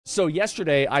So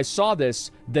yesterday I saw this,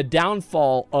 the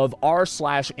downfall of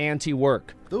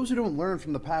r/anti-work. Those who don't learn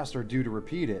from the past are due to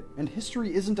repeat it, and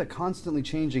history isn't a constantly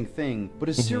changing thing, but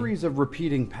a series of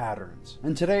repeating patterns.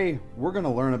 And today, we're going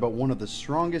to learn about one of the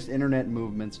strongest internet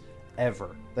movements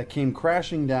ever that came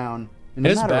crashing down in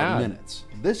a matter of minutes.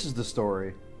 This is the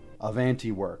story of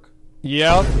anti-work.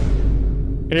 Yep.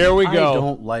 Here we go. I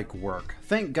don't like work.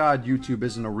 Thank God YouTube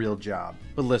isn't a real job.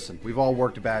 But listen, we've all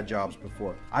worked bad jobs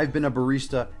before. I've been a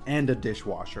barista and a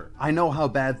dishwasher. I know how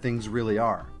bad things really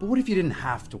are. But what if you didn't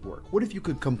have to work? What if you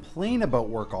could complain about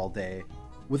work all day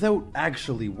without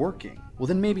actually working? Well,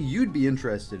 then maybe you'd be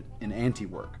interested in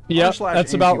anti-work. Yeah,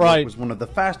 that's about right. Was one of the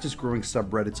fastest growing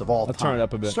subreddits of all time. Turn it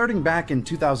up a bit. Starting back in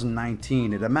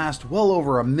 2019, it amassed well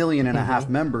over 1.5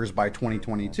 million members by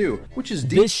 2022, which is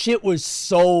deep. This shit was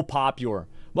so popular.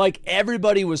 Like,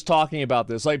 everybody was talking about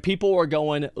this. Like, people were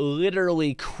going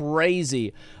literally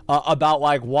crazy about,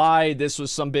 like, why this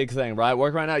was some big thing, right?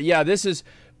 Work right now. Yeah, this is...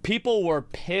 People were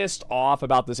pissed off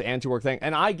about this anti-work thing.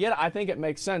 And I get it. I think it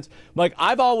makes sense. Like,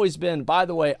 I've always been... By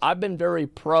the way, I've been very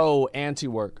pro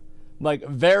anti-work. Like,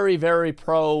 very, very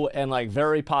pro and, like,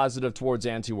 very positive towards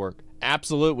anti-work.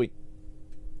 Absolutely.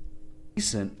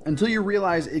 Until you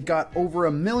realize it got over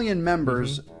 1 million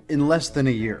members in less than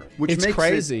a year, which makes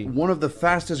crazy. It one of the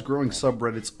fastest growing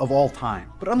subreddits of all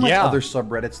time. But unlike other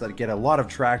subreddits that get a lot of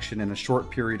traction in a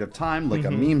short period of time, like a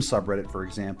meme subreddit, for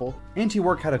example,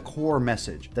 anti-work had a core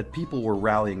message that people were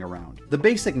rallying around. The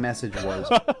basic message was...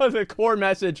 The core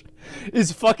message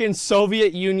is fucking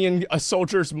Soviet Union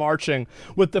soldiers marching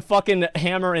with the fucking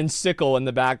hammer and sickle in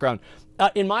the background.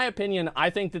 In my opinion, I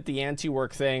think that the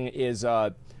anti-work thing is...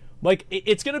 Like,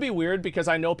 it's going to be weird because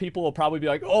I know people will probably be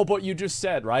like, oh, but you just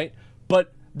said, right?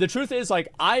 But the truth is, like,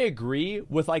 I agree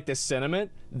with, like, this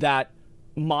sentiment that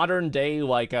modern day,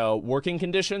 like, working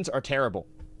conditions are terrible.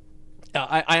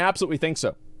 I absolutely think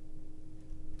so.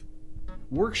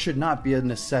 Work should not be a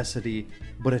necessity,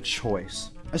 but a choice,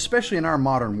 especially in our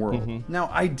modern world. Now,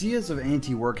 ideas of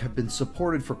anti-work have been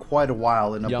supported for quite a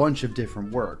while in a bunch of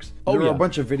different works. There are a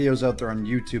bunch of videos out there on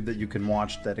YouTube that you can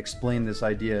watch that explain this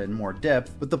idea in more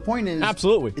depth, but the point is,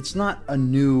 it's not a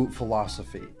new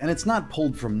philosophy, and it's not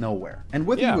pulled from nowhere. And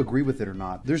whether you agree with it or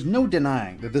not, there's no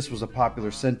denying that this was a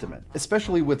popular sentiment,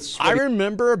 especially with I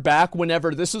remember back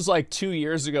whenever, this was like 2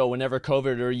 years ago, whenever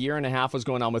COVID, or 1.5 years was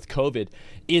going on with COVID,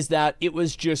 is that it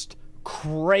was just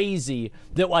crazy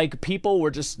that, like, people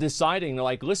were just deciding, they're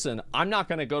like, listen, I'm not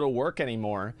going to go to work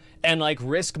anymore and, like,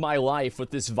 risk my life with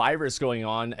this virus going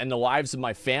on and the lives of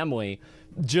my family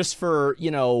just for, you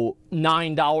know,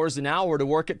 $9 an hour to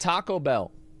work at Taco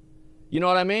Bell. You know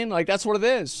what I mean? Like, that's what it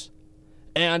is.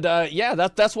 And yeah,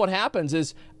 that's what happens.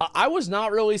 Is I was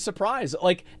not really surprised.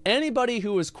 Like, anybody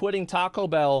who was quitting Taco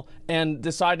Bell and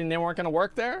deciding they weren't going to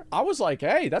work there, I was like,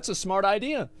 hey, that's a smart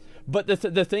idea. But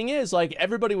the thing is, like,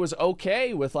 everybody was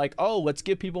okay with, like, oh, let's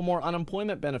give people more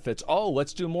unemployment benefits. Oh,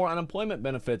 let's do more unemployment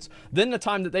benefits. Then the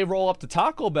time that they roll up to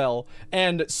Taco Bell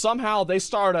and somehow they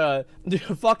start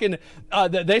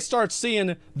they start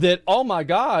seeing that, oh my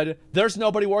God, there's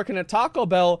nobody working at Taco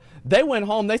Bell. They went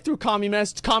home, they threw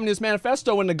Communist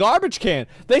Manifesto in the garbage can.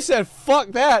 They said,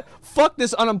 fuck that, fuck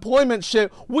this unemployment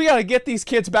shit. We gotta get these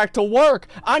kids back to work.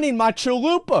 I need my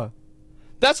chalupa.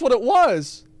 That's what it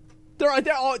was. They're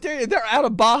out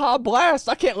of Baja Blast.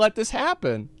 I can't let this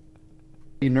happen.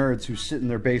 Nerds who sit in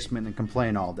their basement and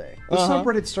complain all day. The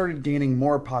subreddit started gaining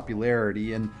more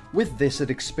popularity, and with this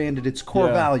it expanded its core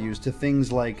values to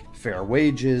things like fair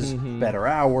wages, better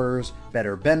hours,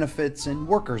 better benefits, and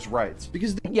workers' rights.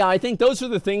 Because yeah, I think those are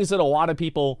the things that a lot of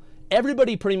people,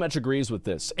 everybody pretty much agrees with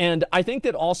this. And I think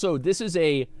that also this is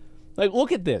a, like,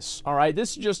 look at this, all right?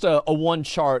 This is just a one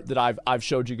chart that I've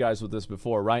showed you guys with this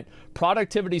before, right?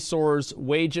 Productivity soars,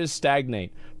 wages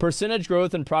stagnate. Percentage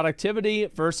growth in productivity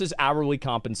versus hourly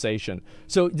compensation.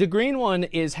 So the green one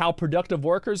is how productive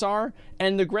workers are,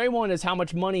 and the gray one is how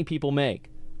much money people make.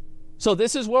 So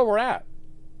this is where we're at.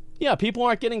 Yeah, people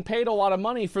aren't getting paid a lot of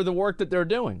money for the work that they're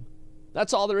doing.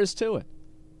 That's all there is to it.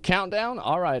 Countdown?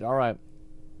 All right, all right.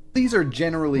 These are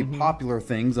generally popular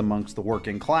things amongst the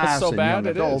working class and young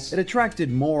adults. It attracted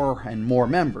more and more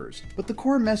members, but the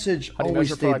core message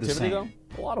always stayed the same.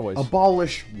 A lot of ways.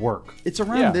 Abolish work. It's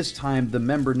around this time the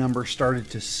member number started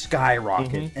to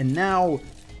skyrocket, and now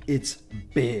it's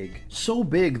big. So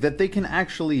big that they can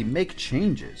actually make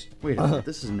changes. Wait a minute,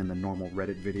 this isn't in the normal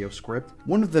Reddit video script.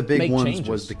 One of the big ones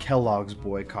was the Kellogg's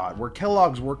boycott, where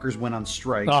Kellogg's workers went on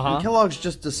strike, and Kellogg's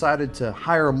just decided to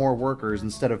hire more workers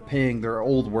instead of paying their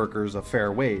old workers a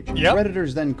fair wage.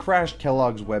 Redditors then crashed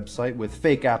Kellogg's website with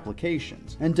fake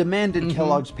applications, and demanded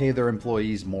Kellogg's pay their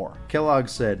employees more.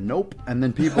 Kellogg's said nope, and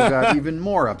then people got even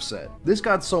more upset. This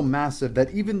got so massive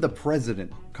that even the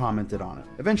president commented on it.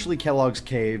 Eventually Kellogg's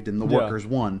caved and the workers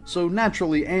won, so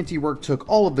naturally anti-work took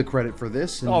all of the credit for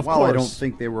this, and while I don't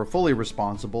think they were fully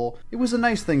responsible, it was a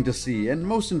nice thing to see, and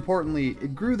most importantly,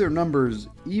 it grew their numbers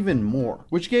even more,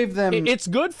 which gave them... It's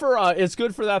good for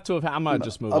that to have... I'm gonna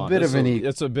just move on. A bit of an...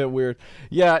 It's a bit weird.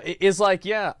 Yeah, it's like,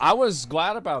 yeah, I was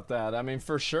glad about that. I mean,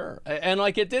 for sure. And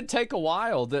like, it did take a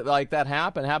while that like that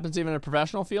happened. It happens even in a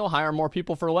professional field. Hire more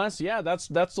people for less. Yeah, that's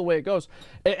the way it goes.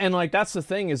 And like, that's the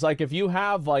thing is like, if you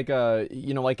have like a,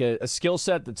 you know, like a skill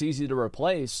set that's easy to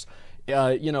replace,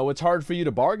 you know, it's hard for you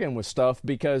to bargain with stuff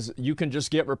because you can just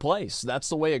get replaced. That's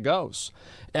the way it goes.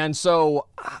 And so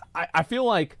I feel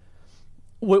like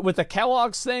with the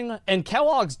Kellogg's thing, and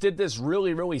Kellogg's did this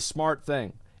really, really smart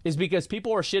thing, is because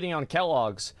people are shitting on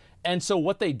Kellogg's. And so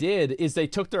what they did is they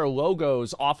took their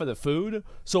logos off of the food,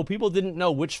 so people didn't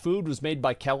know which food was made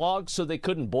by Kellogg's, so they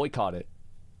couldn't boycott it.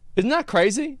 Isn't that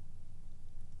crazy?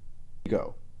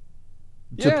 Go.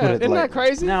 Yeah, isn't that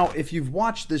crazy? Now, if you've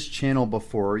watched this channel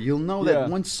before, you'll know that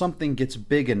once something gets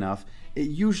big enough, it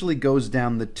usually goes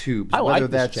down the tubes, whether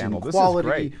that's in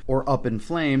quality or up in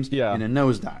flames in a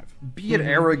nosedive. Be it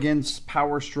arrogance,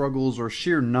 power struggles, or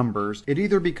sheer numbers, it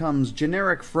either becomes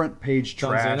generic front page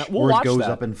trash or it goes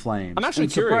up in flames. I'm actually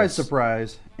curious.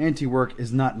 Surprise, surprise, anti-work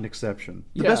is not an exception.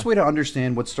 The best way to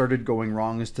understand what started going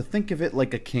wrong is to think of it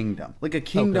like a kingdom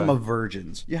of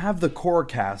virgins. You have the core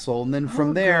castle, and then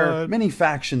from there, many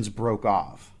factions broke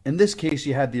off. In this case,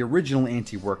 you had the original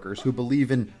anti-workers who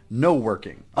believe in no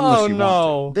working unless you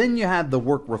want to. Then you had the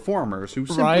work reformers who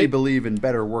simply believe in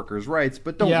better workers' rights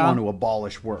but don't want to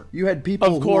abolish work. You had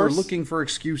people who were looking for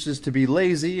excuses to be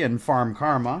lazy and farm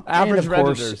karma. Average and of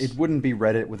course, it wouldn't be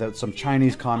Reddit without some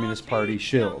Chinese Communist Party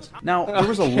shills. Now, there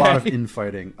was a lot of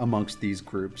infighting amongst these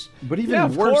groups. But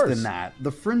even worse than that,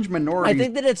 the fringe minority... I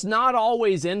think that it's not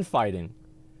always infighting.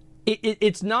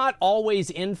 It's not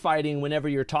always infighting whenever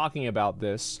you're talking about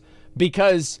this,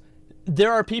 because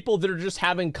there are people that are just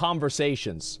having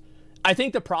conversations. I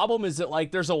think the problem is that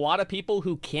like there's a lot of people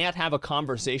who can't have a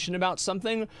conversation about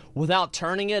something without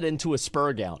turning it into a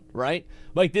spur gout, right?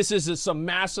 Like this is some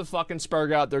massive fucking spur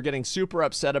gout. They're getting super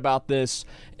upset about this,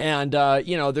 and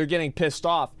you know, they're getting pissed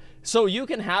off. So you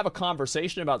can have a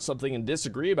conversation about something and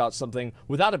disagree about something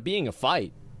without it being a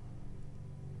fight.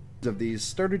 Of these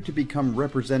started to become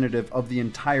representative of the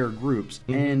entire groups,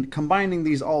 and combining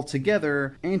these all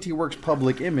together, anti-work's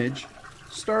public image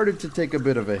started to take a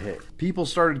bit of a hit. People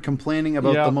started complaining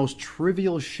about the most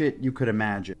trivial shit you could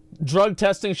imagine. Drug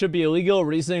testing should be illegal.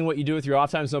 Reasoning what you do with your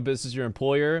off time is no business your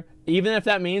employer, even if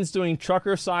that means doing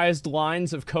trucker-sized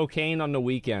lines of cocaine on the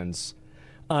weekends.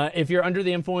 If you're under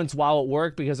the influence while at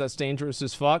work, because that's dangerous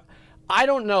as fuck. I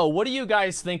don't know. What do you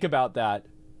guys think about that?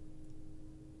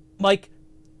 Like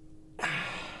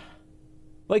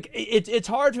it's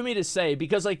hard for me to say,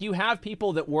 because like you have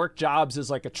people that work jobs as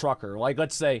like a trucker, like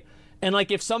let's say, and like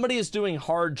if somebody is doing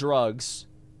hard drugs,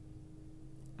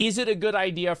 is it a good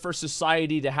idea for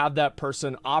society to have that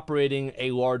person operating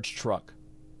a large truck?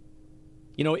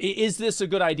 You know, is this a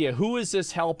good idea? Who is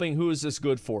this helping? Who is this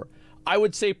good for? I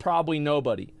would say probably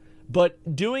nobody,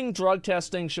 but doing drug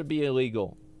testing should be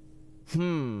illegal.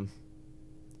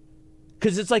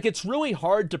 Because it's like, it's really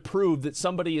hard to prove that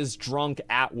somebody is drunk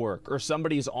at work or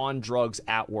somebody's on drugs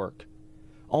at work.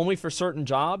 Only for certain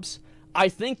jobs? I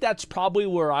think that's probably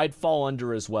where I'd fall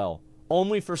under as well.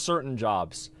 Only for certain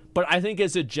jobs. But I think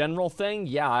as a general thing,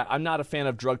 yeah, I'm not a fan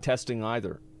of drug testing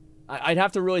either. I'd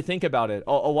have to really think about it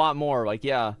a lot more. Like,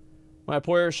 yeah, my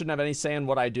employer shouldn't have any say in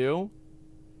what I do.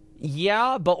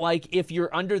 Yeah, but like if you're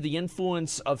under the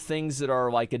influence of things that are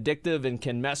like addictive and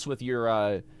can mess with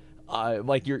your...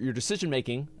 like your decision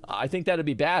making, I think that'd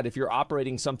be bad if you're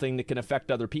operating something that can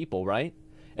affect other people, right?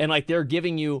 And like they're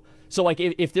giving you, so like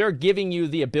if they're giving you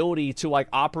the ability to like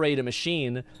operate a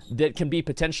machine that can be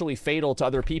potentially fatal to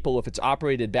other people if it's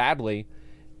operated badly,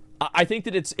 I think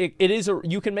that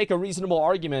you can make a reasonable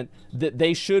argument that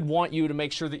they should want you to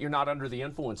make sure that you're not under the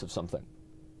influence of something.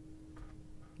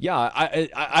 Yeah,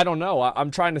 I don't know.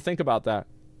 I'm trying to think about that.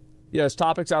 Yes,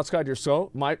 topics outside your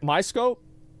scope. My scope.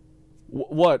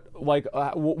 What like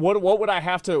what would I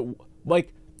have to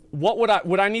like? What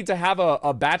would I need to have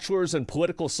a bachelor's in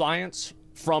political science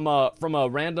from a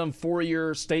random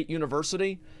 4-year state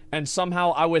university, and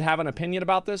somehow I would have an opinion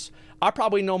about this, I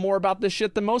probably know more about this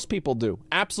shit than most people do.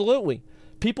 Absolutely.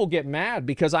 People get mad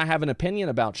because I have an opinion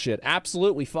about shit.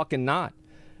 Absolutely fucking not.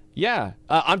 Yeah,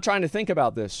 I'm trying to think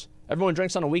about this. Everyone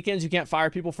drinks on the weekends. You can't fire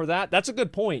people for that. That's a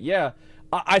good point. Yeah,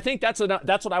 I think that's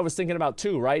what I was thinking about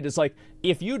too, right? It's like,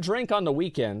 if you drink on the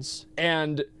weekends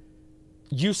and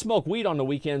you smoke weed on the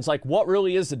weekends, like, what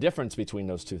really is the difference between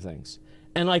those two things?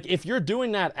 And like, if you're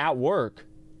doing that at work,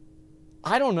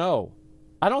 I don't know.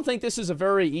 I don't think this is a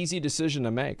very easy decision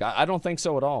to make. I don't think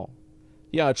so at all.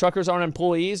 Yeah, truckers aren't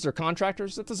employees, they're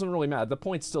contractors. That doesn't really matter. The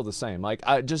point's still the same. Like,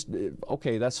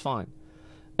 okay, that's fine.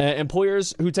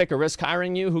 Employers who take a risk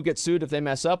hiring you, who get sued if they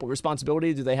mess up, what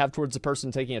responsibility do they have towards the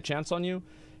person taking a chance on you?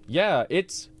 Yeah,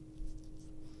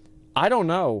 I don't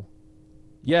know.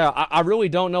 Yeah, I really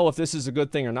don't know if this is a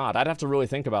good thing or not. I'd have to really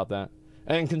think about that.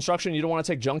 And in construction, you don't want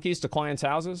to take junkies to clients'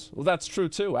 houses? Well, that's true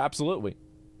too, absolutely.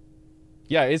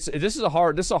 Yeah, this is a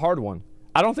hard one.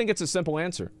 I don't think it's a simple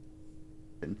answer.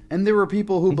 And there were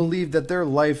people who believed that their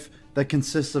life that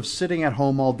consists of sitting at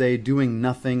home all day doing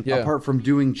nothing apart from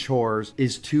doing chores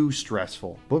is too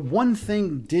stressful. But one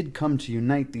thing did come to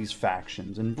unite these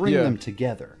factions and bring them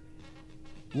together.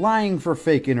 Lying for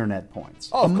fake internet points.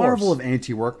 Oh, a marvel of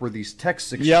anti-work were these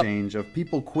texts exchange of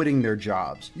people quitting their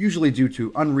jobs, usually due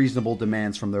to unreasonable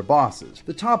demands from their bosses.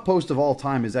 The top post of all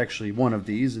time is actually one of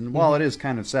these, and while it is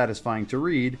kind of satisfying to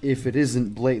read, if it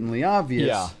isn't blatantly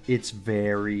obvious, it's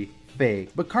very fake.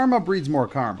 But karma breeds more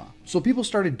karma. So people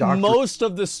started Most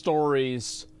of the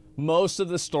stories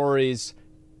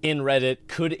in Reddit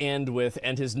could end with,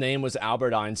 and his name was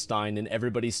Albert Einstein, and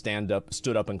everybody stood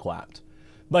up and clapped.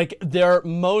 Like, they're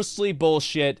mostly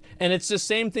bullshit, and it's the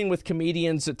same thing with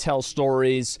comedians that tell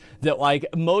stories, that, like,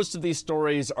 most of these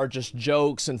stories are just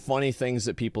jokes and funny things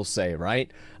that people say, right?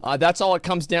 That's all it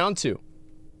comes down to.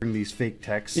 These fake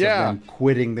texts of them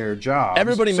quitting their jobs.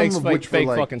 Everybody makes fake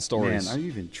fucking stories. Man, are you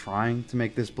even trying to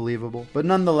make this believable? But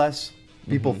nonetheless,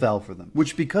 people fell for them,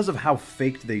 which, because of how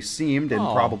faked they seemed and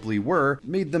probably were,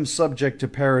 made them subject to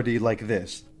parody like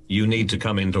this. You need to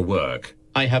come into work.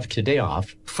 I have today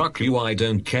off. Fuck you, I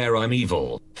don't care, I'm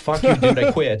evil. Fuck you, dude,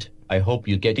 I quit. I hope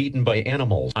you get eaten by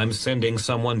animals. I'm sending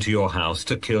someone to your house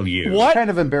to kill you. What? Kind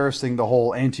of embarrassing, the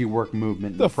whole anti-work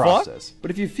movement in the process.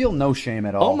 But if you feel no shame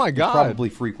at all, you probably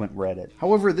frequent Reddit.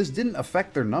 However, this didn't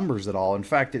affect their numbers at all. In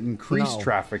fact, it increased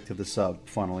traffic to the sub,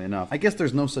 funnily enough. I guess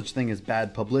there's no such thing as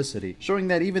bad publicity, showing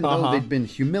that even though they'd been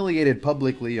humiliated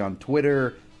publicly on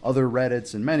Twitter, other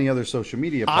Reddits, and many other social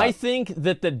media platforms. I think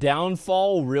that the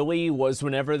downfall really was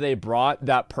whenever they brought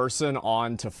that person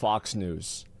on to Fox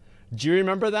News. Do you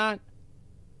remember that?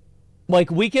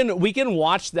 Like, we can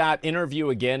watch that interview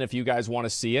again if you guys want to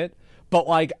see it, but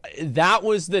like, that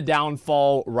was the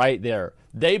downfall right there.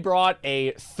 They brought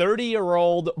a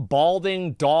 30-year-old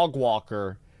balding dog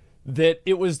walker that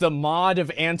it was the mod of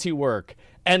anti-work.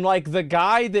 And like, the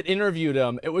guy that interviewed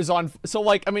him, it was on, so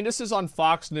like, I mean, this is on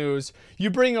Fox News. You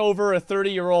bring over a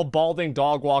 30-year-old balding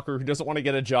dog walker who doesn't want to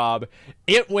get a job.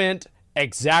 It went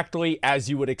exactly as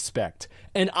you would expect.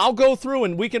 And I'll go through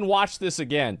and we can watch this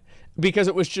again, because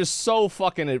it was just so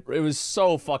fucking, it was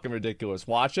so fucking ridiculous.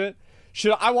 Watch it.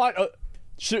 Should I watch,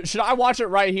 should I watch it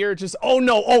right here? Just, oh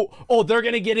no, oh, they're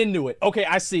gonna get into it. Okay,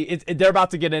 I see, they're about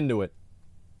to get into it.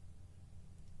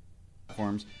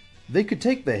 They could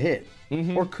take the hit,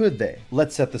 or could they?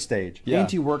 Let's set the stage.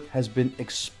 Anti-work has been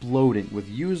exploding with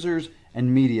users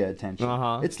and media attention.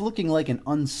 It's looking like an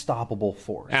unstoppable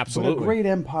force. Absolutely. But a great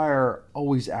empire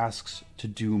always asks to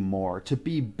do more, to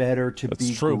be better, to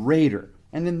be greater.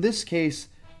 And in this case,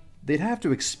 they'd have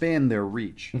to expand their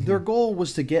reach. Their goal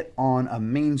was to get on a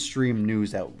mainstream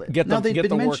news outlet. Now, they've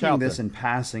been mentioning this in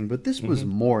passing, but this was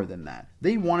more than that.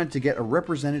 They wanted to get a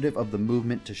representative of the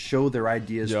movement to show their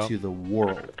ideas to the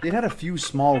world. They'd had a few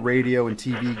small radio and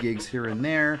TV gigs here and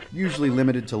there, usually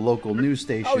limited to local news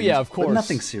stations. Oh yeah, of course. But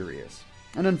nothing serious.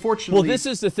 And unfortunately... Well, this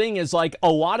is the thing, is like,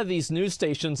 a lot of these news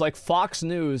stations, like Fox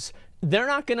News, they're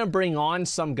not going to bring on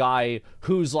some guy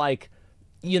who's like,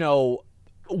 you know,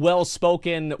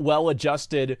 well-spoken,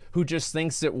 well-adjusted, who just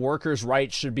thinks that workers'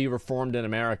 rights should be reformed in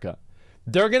America.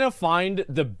 They're gonna find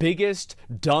the biggest,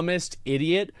 dumbest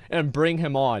idiot and bring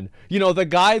him on. You know, the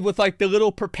guy with like the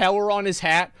little propeller on his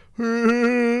hat.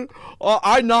 I'm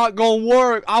not gonna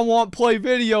work. I want to play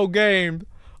video game.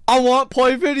 I want to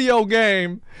play video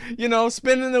game. You know,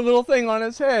 spinning the little thing on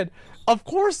his head. Of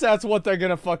course that's what they're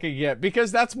gonna fucking get,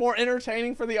 because that's more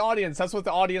entertaining for the audience. That's what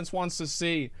the audience wants to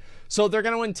see. So they're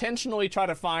going to intentionally try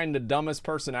to find the dumbest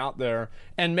person out there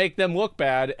and make them look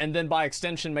bad, and then by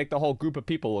extension make the whole group of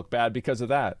people look bad because of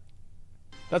that.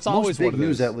 That's always most big what it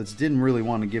news is. outlets didn't really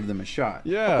want to give them a shot.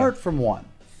 Yeah. Apart from one.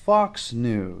 Fox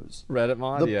News. Reddit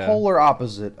mod, the polar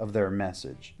opposite of their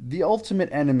message. The ultimate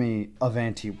enemy of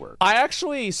anti-work. I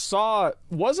actually saw,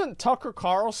 wasn't Tucker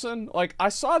Carlson? Like, I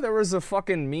saw there was a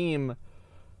fucking meme.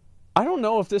 I don't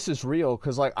know if this is real,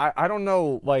 because, like, I don't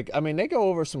know, like, I mean, they go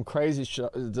over some crazy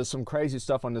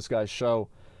stuff on this guy's show.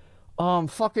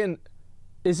 Fucking,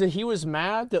 he was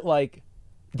mad that, like,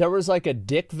 there was, like, a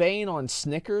dick vein on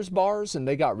Snickers bars, and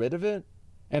they got rid of it?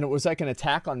 And it was, like, an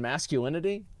attack on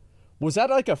masculinity? Was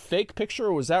that like a fake picture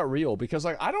or was that real? Because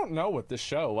like, I don't know what this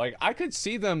show, like I could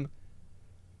see them.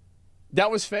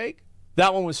 That was fake?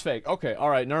 That one was fake. Okay.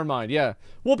 All right. Never mind. Yeah.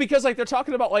 Well, because like they're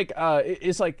talking about like,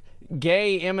 it's like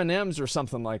gay M&Ms or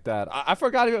something like that. I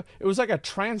forgot it was like a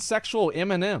transsexual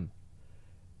M&M.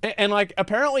 And like,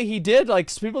 apparently he did like,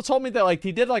 people told me that like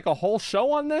he did like a whole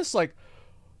show on this. Like,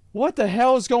 what the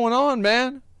hell is going on,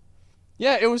 man?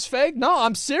 Yeah, it was fake. No,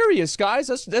 I'm serious, guys.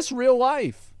 That's real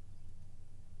life.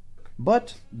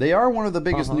 But they are one of the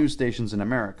biggest news stations in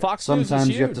America. Fox News is Sometimes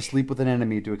you have huge. to sleep with an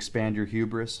enemy to expand your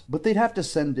hubris. But they'd have to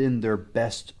send in their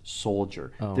best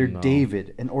soldier, their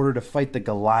David, in order to fight the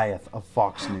Goliath of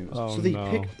Fox News. So they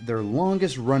picked their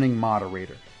longest running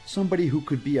moderator, somebody who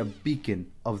could be a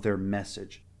beacon of their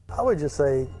message. I would just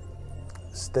say,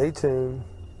 stay tuned.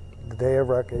 The day of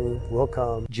reckoning will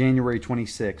come. January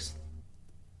 26th.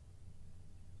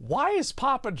 Why is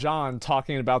Papa John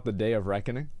talking about the day of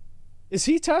reckoning? Is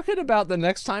he talking about the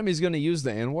next time he's going to use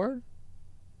the N-word?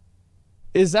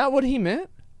 Is that what he meant?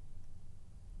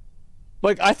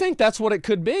 Like, I think that's what it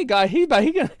could be, guy. He's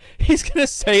going to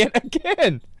say it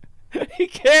again. He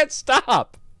can't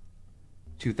stop.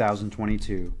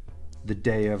 2022. The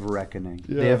day of reckoning.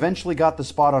 Yeah. They eventually got the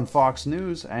spot on Fox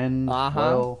News, and,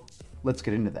 well, let's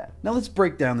get into that. Now let's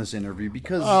break down this interview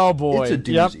because it's a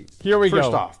doozy. Yep. Here we go.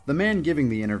 First off, the man giving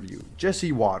the interview,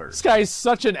 Jesse Waters. This guy is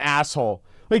such an asshole.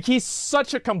 Like, he's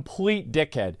such a complete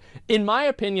dickhead. In my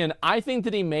opinion, I think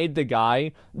that he made the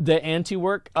guy, the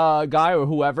anti-work guy or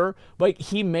whoever, like,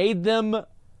 he made them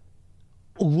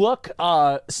look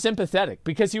sympathetic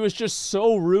because he was just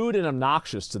so rude and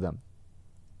obnoxious to them.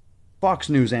 Fox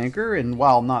News anchor, and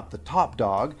while not the top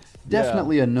dog,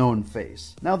 definitely a known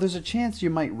face. Now, there's a chance you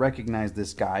might recognize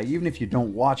this guy, even if you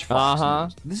don't watch Fox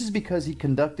News. This is because he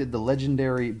conducted the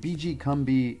legendary BG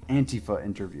Cumby Antifa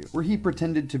interview, where he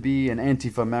pretended to be an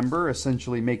Antifa member,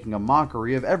 essentially making a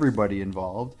mockery of everybody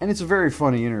involved, and it's a very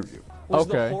funny interview. Was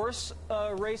the horse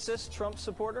a racist Trump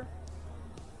supporter?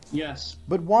 Yes.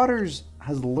 But Waters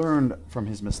has learned from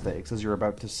his mistakes, as you're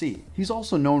about to see. He's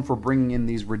also known for bringing in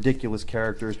these ridiculous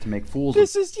characters to make fools of.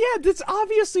 That's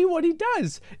obviously what he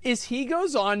does. Is he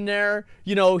goes on there,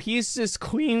 you know, he's this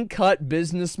clean-cut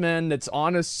businessman that's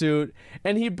on a suit,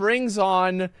 and he brings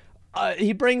on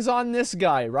this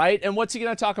guy, right? And what's he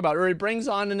gonna talk about? Or he brings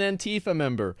on an Antifa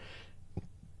member.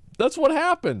 That's what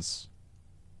happens.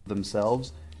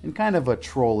 Themselves. In kind of a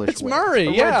trollish it's way. Murray,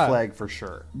 a red flag for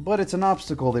sure. But it's an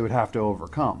obstacle they would have to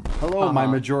overcome. Hello, my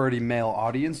majority male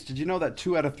audience. Did you know that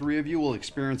 2 out of 3 of you will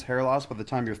experience hair loss by the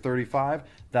time you're 35?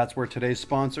 That's where today's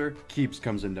sponsor, Keeps,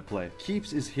 comes into play.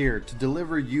 Keeps is here to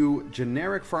deliver you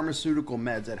generic pharmaceutical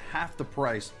meds at half the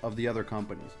price of the other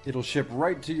companies. It'll ship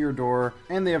right to your door,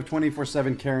 and they have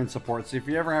 24/7 care and support, so if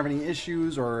you ever have any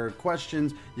issues or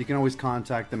questions, you can always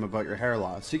contact them about your hair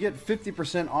loss. To get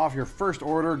 50% off your first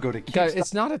order, go to Keeps. Guys,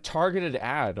 it's not a targeted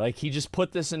ad. Like, he just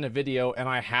put this in a video, and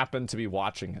I happen to be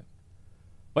watching it.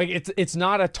 Like, it's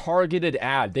not a targeted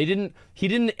ad. He didn't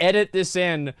edit this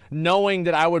in knowing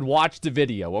that I would watch the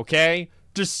video, okay?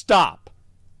 Just stop.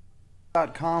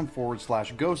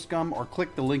 .com/ghostgum or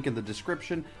click the link in the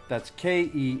description. That's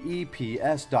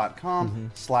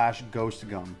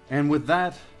KEEPS.com/ghostgum. And with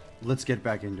that, let's get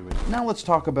back into it. Now let's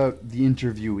talk about the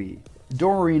interviewee,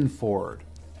 Doreen Ford.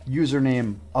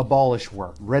 Username Abolish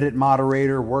Work, Reddit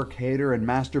moderator, work hater, and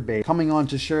masturbate, coming on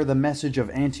to share the message of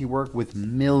anti-work with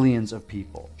millions of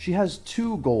people. She has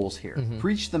 2 goals here.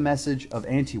 Preach the message of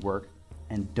anti-work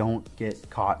and don't get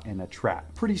caught in a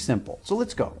trap. Pretty simple. So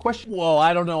let's go. Question. Well,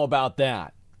 I don't know about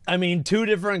that. I mean, 2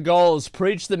 different goals.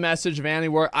 Preach the message of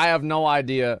anti-work. I have no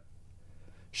idea.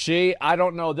 I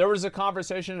don't know. There was a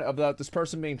conversation about this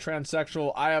person being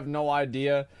transsexual. I have no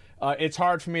idea. It's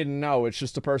hard for me to know. It's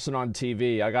just a person on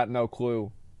TV. I got no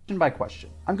clue. By question.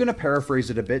 I'm going to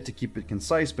paraphrase it a bit to keep it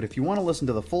concise, but if you want to listen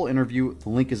to the full interview, the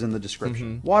link is in the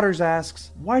description. Waters asks,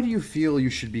 why do you feel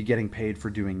you should be getting paid for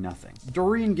doing nothing?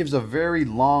 Doreen gives a very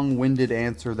long-winded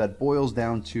answer that boils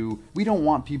down to, we don't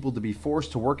want people to be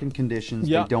forced to work in conditions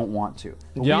they don't want to.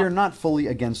 But we are not fully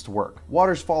against work.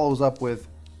 Waters follows up with,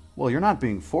 well, you're not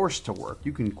being forced to work.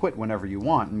 You can quit whenever you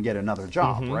want and get another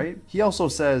job, right? He also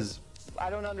says, I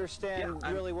don't understand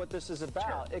really what this is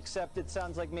about, except it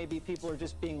sounds like maybe people are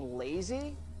just being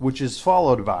lazy. Which is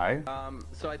followed by...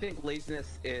 So I think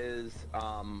laziness is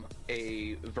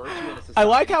a virtue in a society. I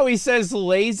like how he says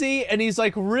lazy, and he's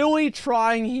like really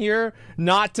trying here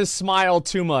not to smile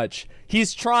too much.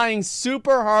 He's trying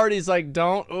super hard. He's like,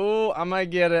 don't, oh, I might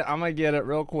get it. I might get it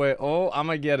real quick. Oh, I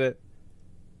might get it.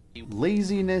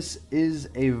 Laziness is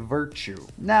a virtue.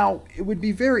 Now, it would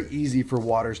be very easy for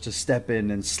Waters to step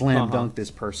in and slam dunk this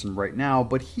person right now,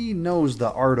 but he knows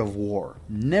the art of war.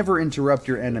 Never interrupt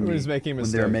your enemy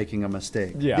when they're making a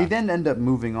mistake. Yeah. They then end up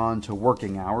moving on to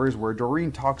working hours, where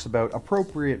Doreen talks about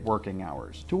appropriate working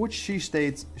hours, to which she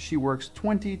states she works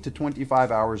 20 to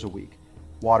 25 hours a week.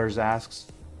 Waters asks,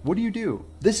 "What do you do?"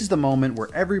 This is the moment where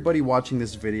everybody watching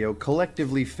this video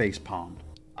collectively facepalmed.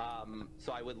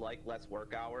 So I would like less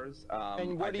work hours.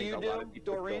 And what do you do,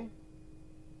 Doreen?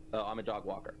 I'm a dog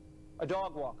walker. A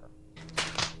dog walker.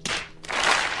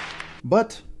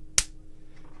 But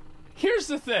here's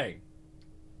the thing.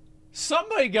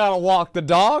 Somebody gotta walk the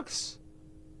dogs.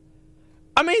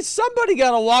 I mean, somebody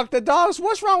gotta walk the dogs.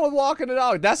 What's wrong with walking the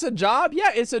dog? That's a job?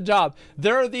 Yeah, it's a job.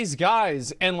 There are these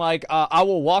guys, and like, I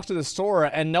will walk to the store,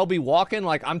 and they'll be walking,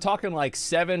 like, I'm talking like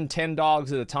 7, 10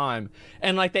 dogs at a time.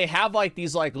 And like, they have like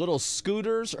these like little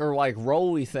scooters or like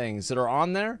rolly things that are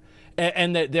on there.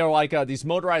 And they're like these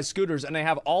motorized scooters, and they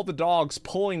have all the dogs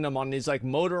pulling them on these like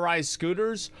motorized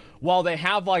scooters, while they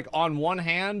have like on one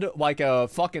hand like a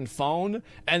fucking phone,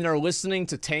 and they're listening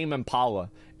to Tame Impala.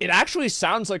 It actually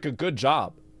sounds like a good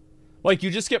job. Like,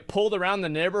 you just get pulled around the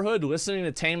neighborhood listening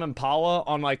to Tame Impala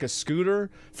on like a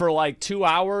scooter for like 2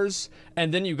 hours,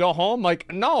 and then you go home.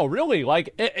 Like, no, really,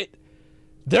 like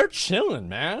they're chilling,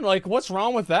 man. Like, what's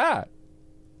wrong with that?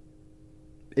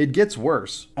 It gets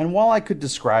worse. And while I could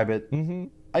describe it,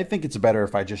 I think it's better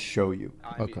if I just show you.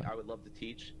 I mean, I would love to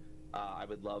teach. I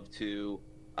would love to,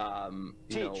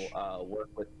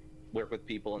 work with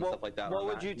people and stuff like that. What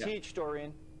would you teach,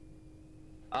 Doreen?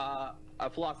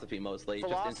 Philosophy mostly.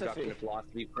 Just introduction to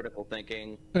philosophy, critical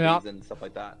thinking, and stuff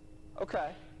like that.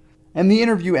 Okay. And the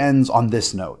interview ends on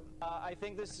this note. I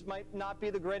think this might not be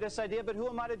the greatest idea, but who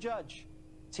am I to judge?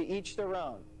 To each their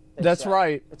own. That's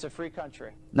right. It's a free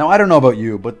country. Now, I don't know about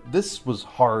you, but this was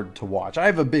hard to watch. I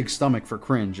have a big stomach for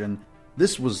cringe, and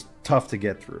this was tough to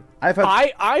get through. I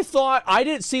thought, I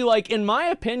didn't see, like, in my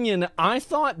opinion, I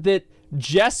thought that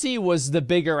Jesse was the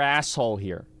bigger asshole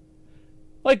here.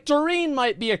 Like, Doreen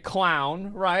might be a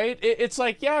clown, right? It's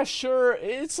like, yeah, sure.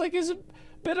 It's like, is a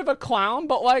bit of a clown,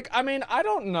 but like, I mean, I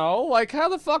don't know. Like, how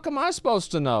the fuck am I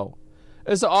supposed to know?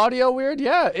 Is the audio weird?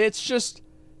 Yeah, it's just,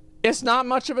 it's not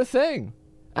much of a thing.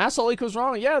 Asshole equals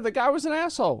wrong. Yeah, the guy was an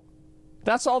asshole.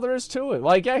 That's all there is to it.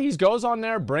 Like, yeah, he goes on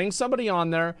there, brings somebody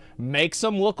on there, makes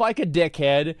him look like a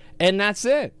dickhead, and that's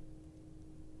it.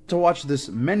 To watch this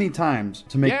many times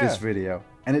to make this video,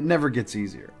 and it never gets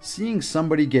easier. Seeing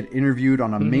somebody get interviewed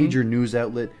on a major news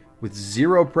outlet with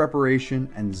zero preparation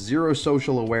and zero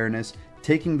social awareness,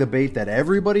 taking the bait that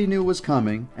everybody knew was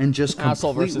coming, and just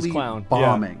completely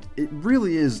bombing. It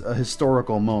really is a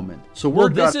historical moment. So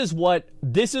this is what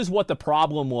the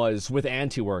problem was with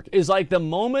anti-work, is like the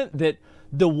moment that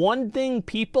the one thing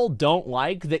people don't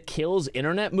like that kills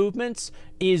internet movements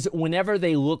is whenever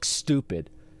they look stupid.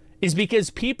 Is because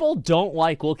people don't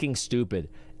like looking stupid,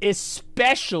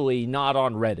 especially not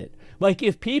on Reddit. Like,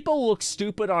 if people look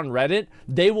stupid on Reddit,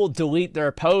 they will delete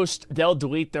their post, they'll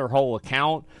delete their whole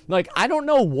account. Like, I don't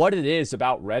know what it is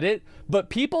about Reddit,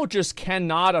 but people just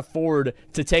cannot afford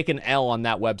to take an L on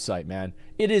that website, man.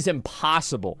 It is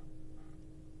impossible.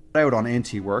 Out on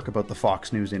anti-work about the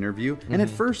Fox News interview, and at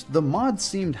first the mods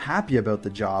seemed happy about the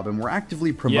job and were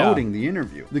actively promoting the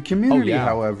interview. The community,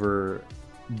 however,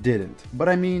 didn't. But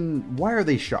I mean, why are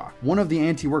they shocked? One of the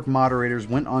anti-work moderators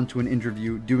went on to an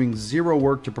interview doing zero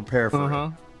work to prepare for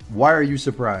it. Why are you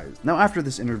surprised? Now, after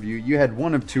this interview, you had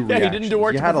one of two reactions. He didn't do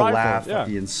work you had a laugh at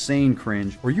the insane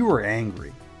cringe, or you were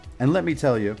angry. And let me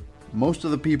tell you, most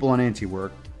of the people on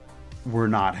anti-work were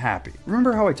not happy.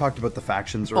 Remember how I talked about the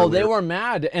factions earlier? Oh, they were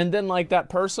mad. And then, like, that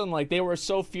person, like, they were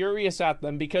so furious at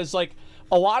them because, like,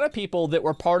 a lot of people that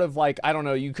were part of, like, I don't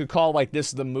know, you could call, like,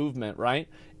 this the movement, right?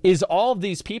 Is all of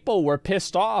these people were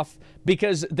pissed off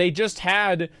because they just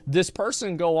had this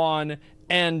person go on,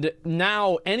 and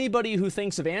now anybody who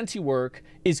thinks of anti-work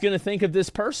is going to think of this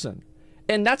person.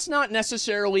 And that's not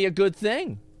necessarily a good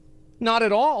thing. Not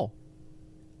at all.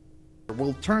 Well,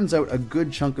 it turns out a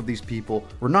good chunk of these people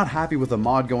were not happy with a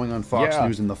mod going on Fox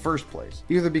News in the first place,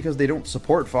 either because they don't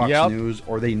support Fox News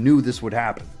or they knew this would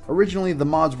happen. Originally, the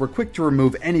mods were quick to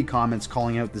remove any comments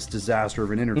calling out this disaster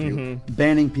of an interview,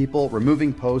 banning people,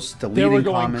 removing posts, deleting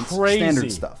comments,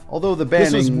 standard stuff. Although the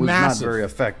banning was not very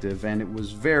effective and it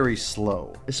was very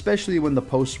slow, especially when the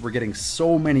posts were getting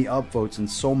so many upvotes and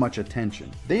so much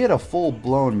attention. They had a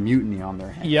full-blown mutiny on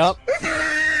their hands. Yep.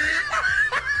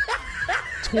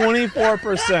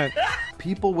 24%.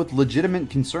 People with legitimate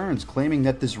concerns claiming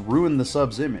that this ruined the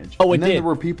sub's image. Oh, and then there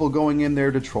were people going in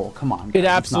there to troll. Come on, guys, it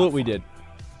absolutely did.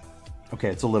 Okay,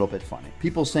 it's a little bit funny.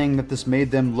 People saying that this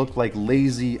made them look like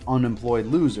lazy, unemployed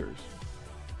losers.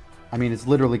 I mean, it's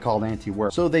literally called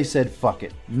anti-work. So they said, fuck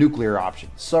it, nuclear option.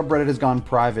 Subreddit has gone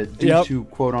private due to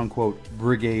quote-unquote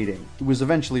brigading. It was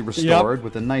eventually restored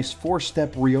with a nice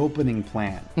 4-step reopening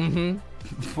plan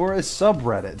for a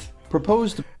subreddit.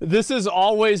 Proposed. This is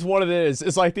always what it is.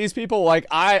 It's like these people, like,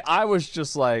 I was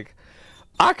just like,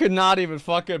 I could not even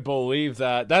fucking believe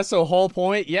that. That's the whole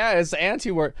point. Yeah, it's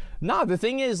anti-work. Nah, the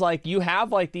thing is, like, you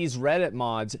have, like, these Reddit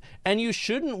mods, and you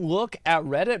shouldn't look at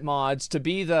Reddit mods to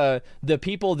be the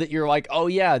people that you're like, oh,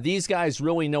 yeah, these guys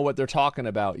really know what they're talking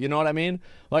about. You know what I mean?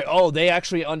 Like, oh, they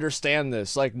actually understand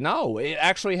this. Like, no, it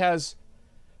actually has,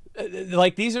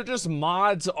 like, these are just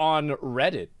mods on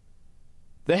Reddit.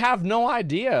 They have no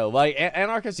idea. Like,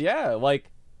 anarchists, yeah, like,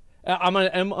 I'm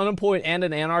unemployed and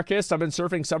an anarchist. I've been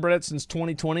surfing subreddit since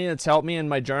 2020. It's helped me in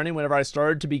my journey whenever I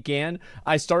started to begin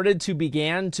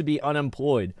to be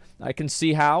unemployed. I can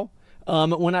see how.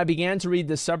 When I began to read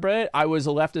this subreddit, I was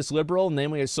a leftist liberal,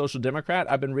 namely a social democrat.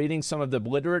 I've been reading some of the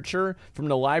literature from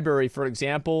the library, for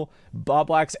example, Bob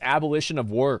Black's Abolition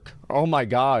of Work. Oh my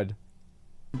God.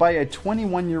 By a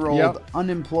 21-year-old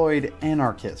unemployed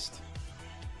anarchist.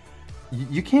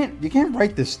 You can't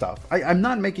write this stuff. I'm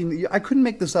not making. I couldn't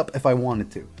make this up if I wanted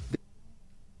to.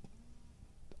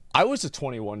 I was a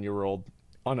 21-year-old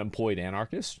unemployed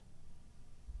anarchist.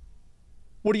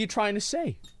 What are you trying to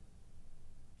say?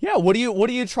 Yeah, what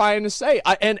are you trying to say?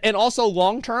 And also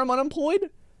long-term unemployed?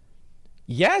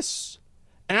 Yes,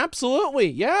 absolutely.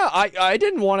 Yeah, I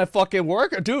didn't want to fucking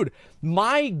work, dude.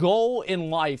 My goal in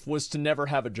life was to never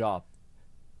have a job.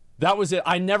 That was it.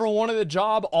 I never wanted a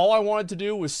job. All I wanted to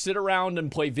do was sit around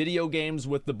and play video games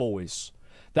with the boys.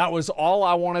 That was all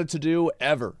I wanted to do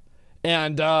ever.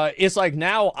 And it's like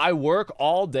now I work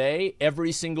all day,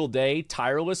 every single day,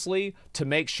 tirelessly to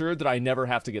make sure that I never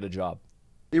have to get a job.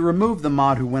 They removed the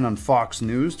mod who went on Fox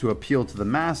News to appeal to the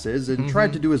masses and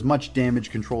tried to do as much damage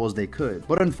control as they could.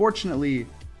 But unfortunately,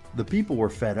 the people were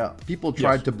fed up. People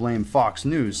tried to blame Fox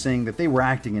News, saying that they were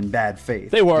acting in bad faith.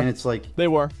 They were. And it's like... They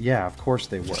were. Yeah, of course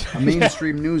they were. A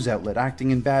mainstream news outlet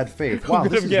acting in bad faith. Wow,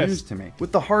 this is news to me.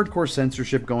 With the hardcore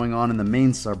censorship going on in the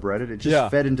main subreddit, it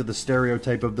just fed into the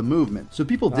stereotype of the movement. So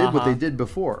people did what they did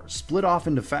before, split off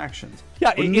into factions.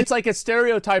 Yeah, it's like a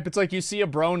stereotype. It's like you see a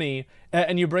brony,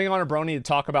 and you bring on a brony to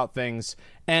talk about things,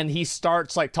 and he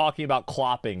starts like talking about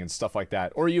clopping and stuff like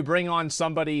that. Or you bring on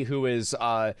somebody who is...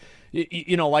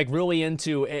 you know, like really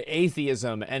into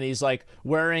atheism, and he's like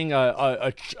wearing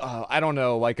I don't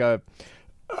know, like a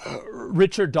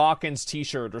Richard Dawkins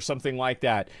t-shirt or something like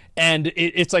that, and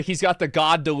it's like he's got the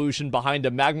God delusion behind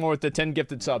him. Magmore with the 10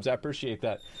 gifted subs. I appreciate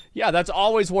that. Yeah, that's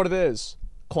always what it is.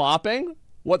 Clopping?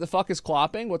 What the fuck is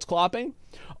clopping? What's clopping?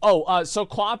 Oh, so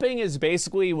clopping is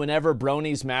basically whenever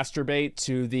bronies masturbate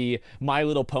to the My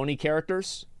Little Pony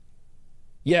characters.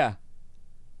 Yeah,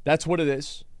 that's what it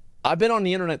is. I've been on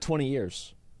the internet 20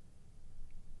 years.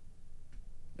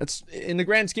 That's, in the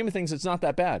grand scheme of things, it's not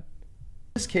that bad.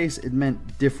 In this case, it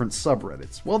meant different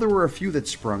subreddits. While there were a few that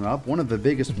sprung up, one of the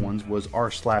biggest ones was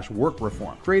r/work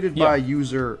reform, created by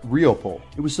user Realpol.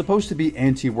 It was supposed to be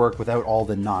anti-work without all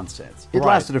the nonsense. It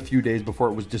lasted a few days before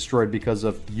it was destroyed because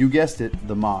of, you guessed it,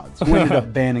 the mods, who ended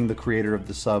up banning the creator of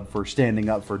the sub for standing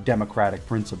up for democratic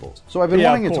principles. So I've been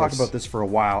wanting to talk about this for a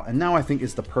while, and now I think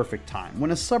is the perfect time.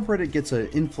 When a subreddit gets an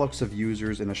influx of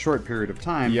users in a short period of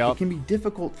time, it can be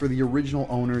difficult for the original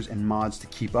owners and mods to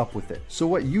keep up with it. So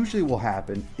what usually will happen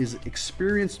is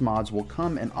experienced mods will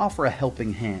come and offer a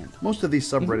helping hand. Most of these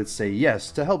subreddits say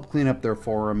yes to help clean up their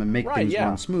forum and make things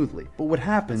run smoothly. But what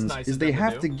happens is they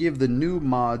have to give the new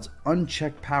mods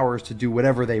unchecked powers to do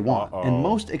whatever they want. And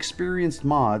most experienced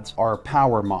mods are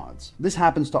power mods. This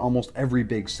happens to almost every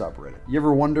big subreddit. You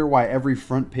ever wonder why every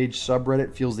front page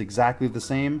subreddit feels exactly the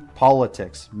same?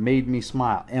 Politics, made me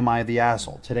smile, am I the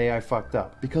asshole, today I fucked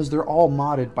up. Because they're all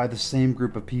modded by the same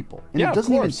group of people. And it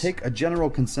doesn't even take a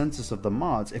general consensus of the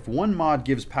mods. If one mod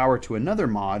gives power to another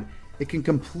mod, it can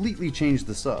completely change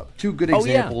the sub. Two good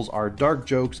examples are dark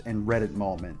jokes and Reddit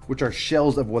moment, which are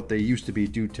shells of what they used to be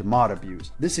due to mod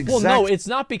abuse. Well, no, it's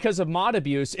not because of mod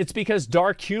abuse. It's because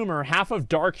dark humor, half of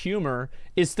dark humor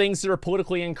is things that are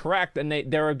politically incorrect, and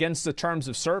they're against the terms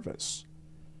of service.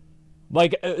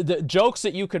 Like, the jokes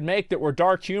that you could make that were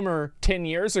dark humor 10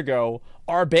 years ago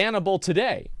are bannable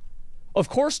today. Of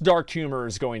course dark humor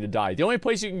is going to die. The only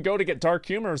place you can go to get dark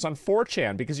humor is on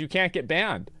 4chan because you can't get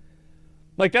banned.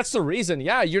 Like, that's the reason.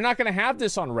 Yeah, you're not going to have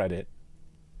this on Reddit.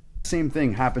 Same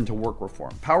thing happened to work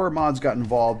reform. Power mods got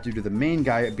involved due to the main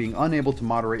guy being unable to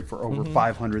moderate for over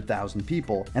 500,000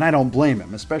 people, and I don't blame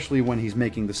him, especially when he's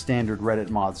making the standard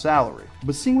Reddit mod salary.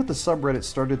 But seeing what the subreddit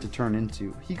started to turn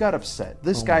into, he got upset.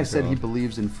 This guy said he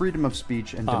believes in freedom of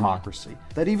speech and democracy,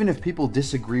 that even if people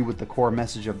disagree with the core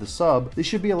message of the sub, they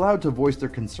should be allowed to voice their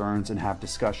concerns and have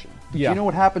discussion. Do you know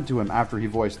what happened to him after he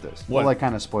voiced this? Well, I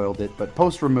kind of spoiled it, but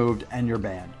post removed and you're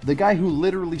banned. The guy who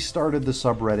literally started the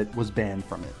subreddit was banned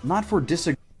from it. Not for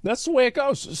disagreeing. That's the way it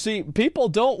goes. See, people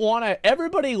don't want to...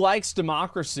 Everybody likes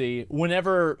democracy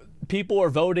whenever people are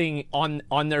voting on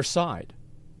their side.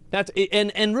 That's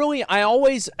and really, I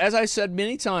always, as I said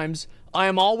many times, I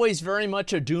am always very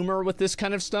much a doomer with this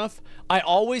kind of stuff. I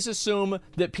always assume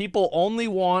that people only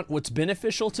want what's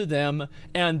beneficial to them,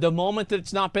 and the moment that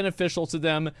it's not beneficial to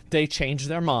them, they change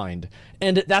their mind.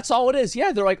 And that's all it is.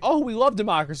 Yeah, they're like, oh, we love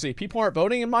democracy. People aren't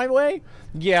voting in my way?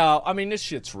 Yeah, I mean, this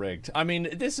shit's rigged. I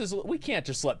mean, we can't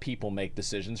just let people make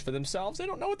decisions for themselves. They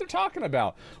don't know what they're talking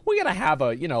about. We gotta have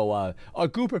a, you know, a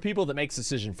group of people that makes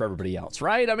decisions for everybody else,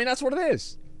 right? I mean, that's what it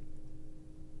is.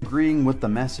 Agreeing with the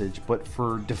message, but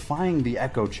for defying the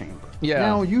echo chamber. Yeah.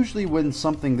 Now, usually when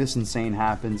something this insane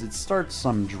happens, it starts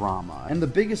some drama. And the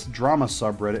biggest drama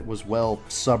subreddit was, well,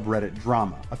 subreddit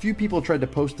drama. A few people tried to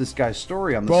post this guy's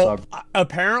story on the sub.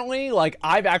 Apparently, like,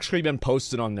 I've actually been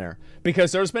posted on there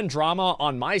because there's been drama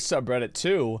on my subreddit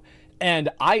too. And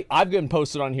I've been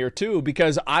posted on here too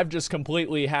because I've just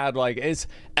completely had, like, it's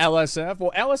LSF.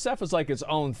 Well, LSF is like its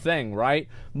own thing, right?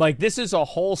 Like, this is a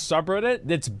whole subreddit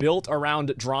that's built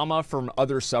around drama from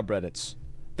other subreddits.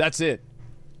 That's it.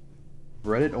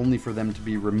 Reddit only for them to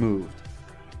be removed.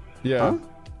 Yeah. Huh?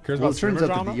 Well, it turns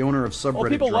out that the owner of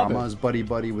subreddit drama is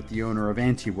buddy-buddy with the owner of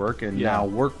antiwork and now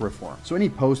work reform. So any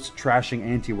posts trashing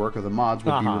antiwork or the mods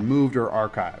would be removed or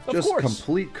archived. Just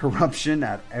complete corruption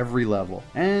at every level.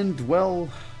 And, well...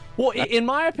 Well, in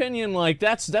my opinion, like,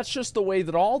 that's just the way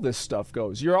that all this stuff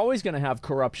goes. You're always going to have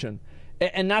corruption.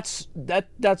 And that's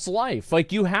life.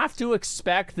 Like, you have to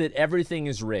expect that everything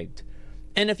is rigged.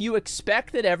 And if you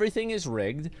expect that everything is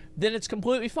rigged, then it's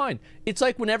completely fine. It's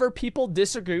like whenever people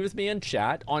disagree with me in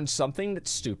chat on something that's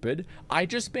stupid, I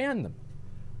just ban them.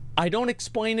 I don't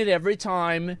explain it every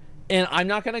time, and I'm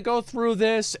not going to go through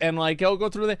this, and, like, I'll go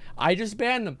through that. I just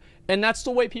ban them. And that's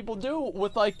the way people do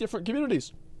with, like, different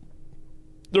communities.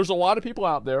 There's a lot of people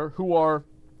out there who are...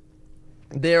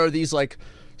 They are these, like...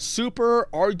 super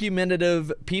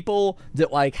argumentative people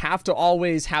that, like, have to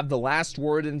always have the last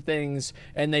word in things,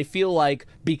 and they feel like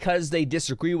because they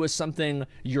disagree with something,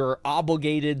 you're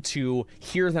obligated to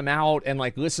hear them out and,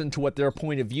 like, listen to what their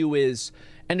point of view is.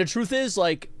 And the truth is,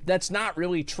 like, that's not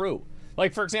really true.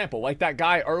 Like, for example, like that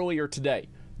guy earlier today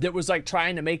that was, like,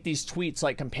 trying to make these tweets,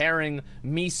 like, comparing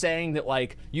me saying that,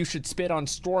 like, you should spit on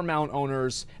store mount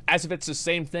owners as if it's the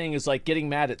same thing as, like, getting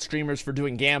mad at streamers for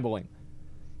doing gambling.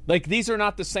 Like, these are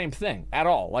not the same thing at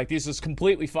all. Like, this is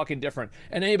completely fucking different.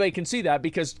 And anybody can see that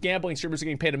because gambling streamers are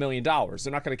getting paid $1 million.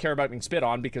 They're not going to care about being spit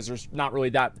on because there's not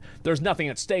really that, there's nothing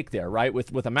at stake there, right,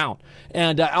 with amount.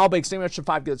 And Albake, stay much for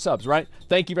 5 good subs, right?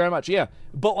 Thank you very much. Yeah.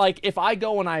 But, like, if I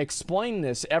go and I explain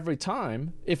this every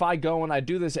time, if I go and I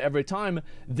do this every time,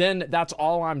 then that's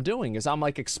all I'm doing is I'm,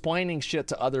 like, explaining shit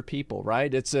to other people,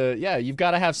 right? It's yeah, you've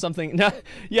got to have something.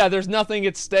 Yeah, there's nothing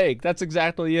at stake. That's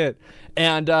exactly it.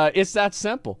 And it's that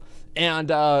simple. And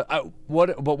but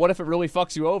what if it really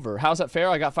fucks you over? How's that fair?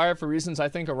 I got fired for reasons I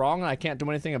think are wrong and I can't do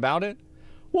anything about it?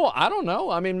 Well, I don't know.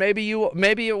 I mean, maybe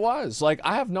it was. Like,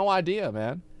 I have no idea,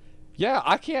 man. Yeah,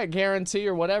 I can't guarantee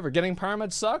or whatever. Getting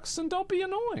permits sucks, and don't be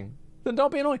annoying. Then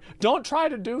don't be annoying. Don't try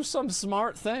to do some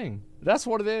smart thing. That's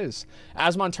what it is.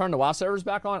 Asmon turned the WoW servers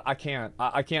back on. I can't.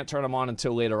 I can't turn them on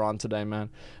until later on today, man.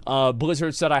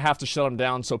 Blizzard said I have to shut them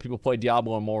down so people play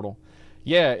Diablo Immortal.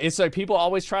 Yeah, it's like people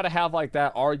always try to have, like,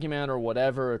 that argument or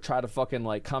whatever, or try to fucking,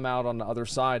 like, come out on the other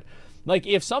side. Like,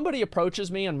 if somebody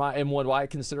approaches me and what I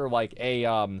consider, like,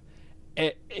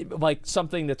 like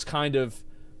something that's kind of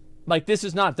like, this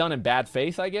is not done in bad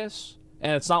faith, I guess,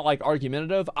 and it's not, like,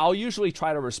 argumentative, I'll usually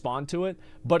try to respond to it.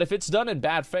 But if it's done in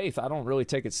bad faith, I don't really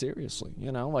take it seriously,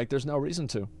 you know? Like, there's no reason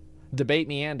to. Debate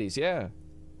me Andes, yeah.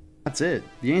 That's it.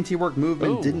 The anti-work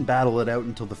movement didn't battle it out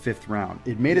until the 5th round.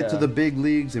 It made it to the big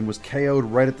leagues and was KO'd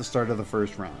right at the start of the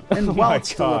 1st round. And while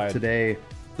it's still up today,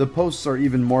 the posts are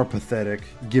even more pathetic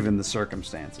given the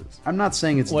circumstances. I'm not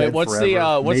saying it's dead what's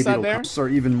forever. What's that there? Posts are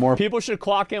even more. People should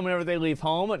clock in whenever they leave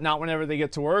home, not whenever they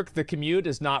get to work. The commute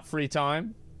is not free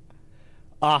time.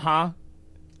 Uh-huh.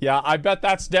 Yeah, I bet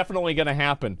that's definitely going to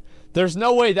happen. There's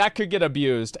no way that could get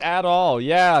abused at all.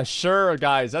 Yeah, sure,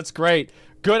 guys. That's great.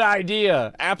 Good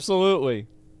idea. Absolutely.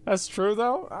 That's true,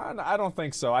 though? I don't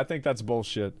think so. I think that's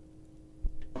bullshit.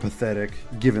 Pathetic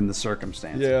given the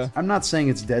circumstances. Yeah. I'm not saying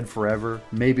it's dead forever.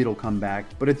 Maybe it'll come back,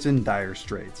 but it's in dire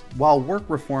straits. While work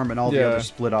reform and all the other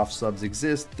split off subs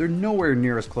exist, they're nowhere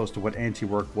near as close to what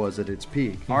anti-work was at its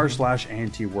peak.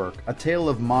 r/anti-work, a tale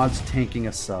of mods tanking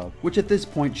a sub, which at this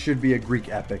point should be a Greek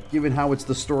epic, given how it's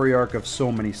the story arc of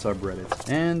so many subreddits.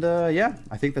 And yeah,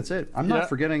 I think that's it. I'm not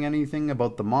forgetting anything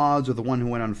about the mods or the one who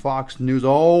went on Fox News.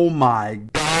 Oh my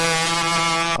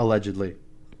god. Allegedly.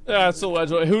 Yeah, it's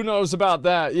allegedly. Who knows about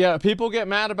that? Yeah, people get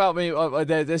mad about me.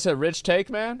 They said rich take,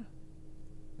 man.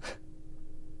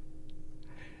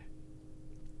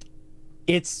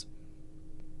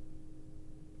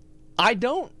 I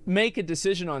don't make a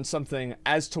decision on something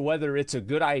as to whether it's a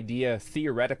good idea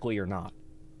theoretically or not.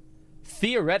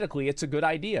 Theoretically, it's a good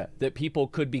idea that people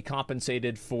could be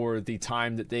compensated for the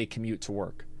time that they commute to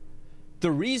work.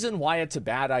 The reason why it's a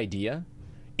bad idea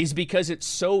is because it's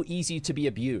so easy to be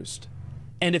abused.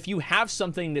 And if you have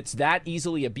something that's that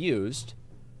easily abused,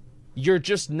 you're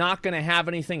just not going to have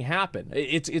anything happen.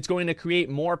 It's going to create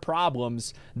more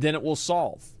problems than it will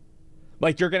solve.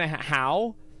 Like, you're going to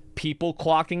how? People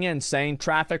clocking in saying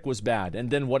traffic was bad. And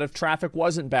then what if traffic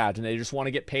wasn't bad and they just want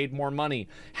to get paid more money?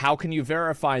 How can you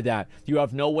verify that? You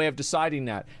have no way of deciding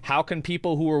that. How can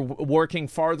people who are working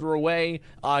farther away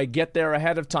get there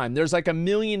ahead of time? There's like a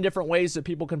million different ways that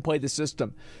people can play the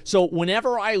system. So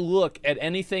whenever I look at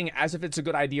anything as if it's a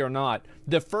good idea or not,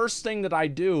 the first thing that I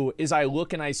do is I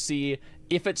look and I see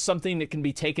if it's something that can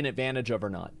be taken advantage of or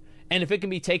not. And if it can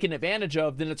be taken advantage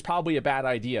of, then it's probably a bad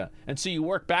idea. And so you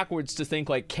work backwards to think,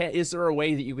 like, is there a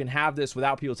way that you can have this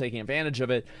without people taking advantage of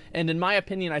it? And in my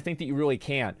opinion, I think that you really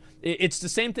can. It's the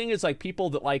same thing as, like, people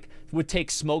that, like, would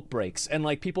take smoke breaks. And,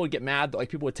 like, people would get mad that, like,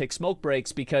 people would take smoke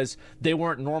breaks because they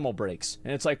weren't normal breaks.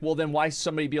 And it's like, well, then why should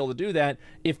somebody be able to do that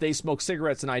if they smoke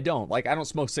cigarettes and I don't? Like, I don't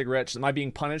smoke cigarettes. Am I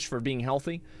being punished for being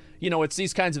healthy? You know, it's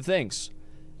these kinds of things.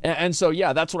 And so,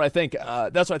 yeah, that's what I think.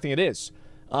 That's what I think it is.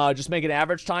 Just make an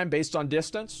average time based on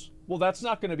distance. Well, that's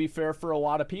not going to be fair for a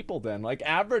lot of people then. Like,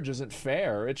 average isn't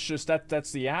fair. It's just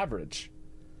that's the average.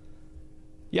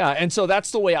 Yeah, and so that's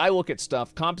the way I look at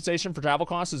stuff. Compensation for travel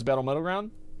costs is better middle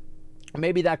ground.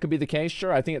 Maybe that could be the case.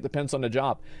 Sure, I think it depends on the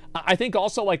job. I think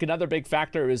also, like, another big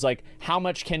factor is, like, how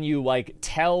much can you, like,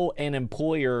 tell an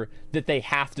employer that they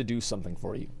have to do something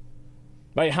for you?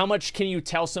 Right? How much can you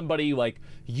tell somebody, like,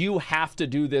 you have to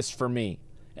do this for me?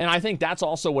 And I think that's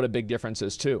also what a big difference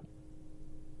is, too.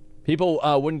 People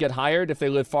wouldn't get hired if they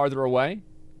live farther away.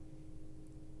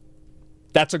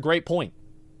 That's a great point.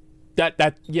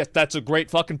 Yes, that's a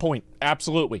great fucking point.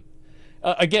 Absolutely.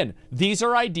 Again, these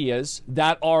are ideas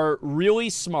that are really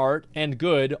smart and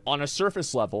good on a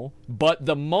surface level, but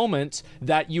the moment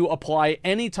that you apply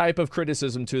any type of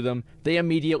criticism to them, they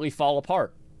immediately fall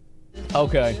apart.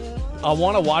 Okay. I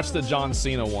want to watch the John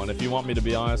Cena one, if you want me to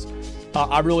be honest.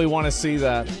 I really want to see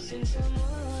that.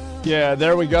 Yeah,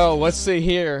 there we go. Let's see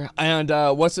here. And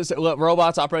what's this?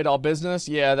 Robots operate all business?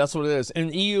 Yeah, that's what it is.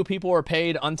 In EU, people are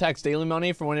paid untaxed daily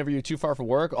money for whenever you're too far for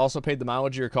work. Also paid the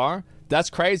mileage of your car. That's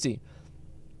crazy.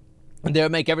 And they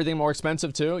would make everything more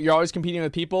expensive too. You're always competing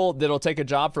with people that'll take a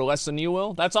job for less than you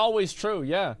will. That's always true,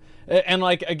 yeah. And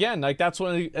like, again, like that's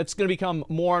when it's going to become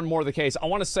more and more the case. I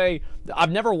want to say,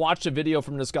 I've never watched a video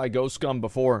from this guy Ghost Scum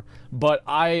before, but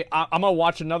I'm going to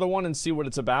watch another one and see what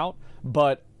it's about.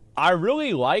 But I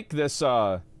really like this,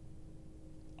 I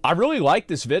really like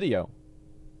this video.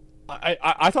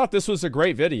 I thought this was a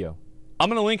great video. I'm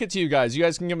going to link it to you guys. You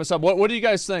guys can give us up. What do you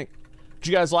guys think? Do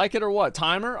you guys like it or what?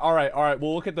 Timer? All right.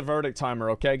 We'll look at the verdict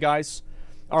timer, okay, guys?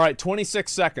 All right,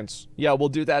 26 seconds. Yeah, we'll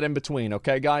do that in between,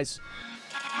 okay, guys?